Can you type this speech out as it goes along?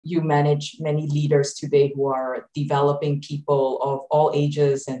You manage many leaders today who are developing people of all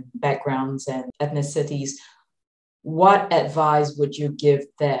ages and backgrounds and ethnicities. What advice would you give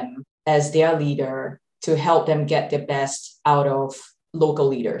them as their leader to help them get the best out of local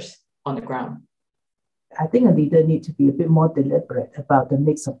leaders on the ground? I think a leader needs to be a bit more deliberate about the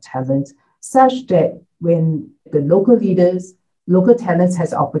mix of talents, such that when the local leaders, local talents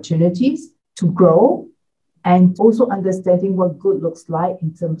has opportunities to grow, and also understanding what good looks like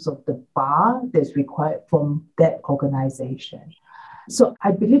in terms of the bar that's required from that organization. So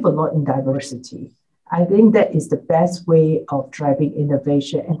I believe a lot in diversity. I think that is the best way of driving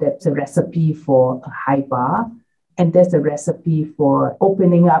innovation, and that's a recipe for a high bar. And that's a recipe for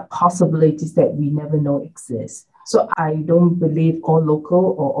opening up possibilities that we never know exist. So I don't believe all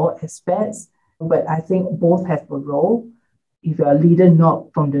local or all expats, but I think both have a role. If you're a leader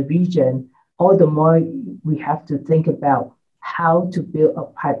not from the region, all the more we have to think about how to build a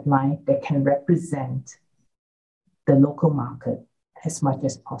pipeline that can represent the local market as much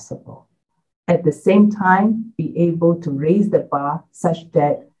as possible. At the same time, be able to raise the bar such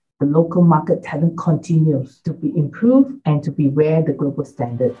that the local market talent continues to be improved and to be where the global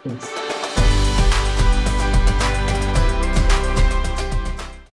standard is.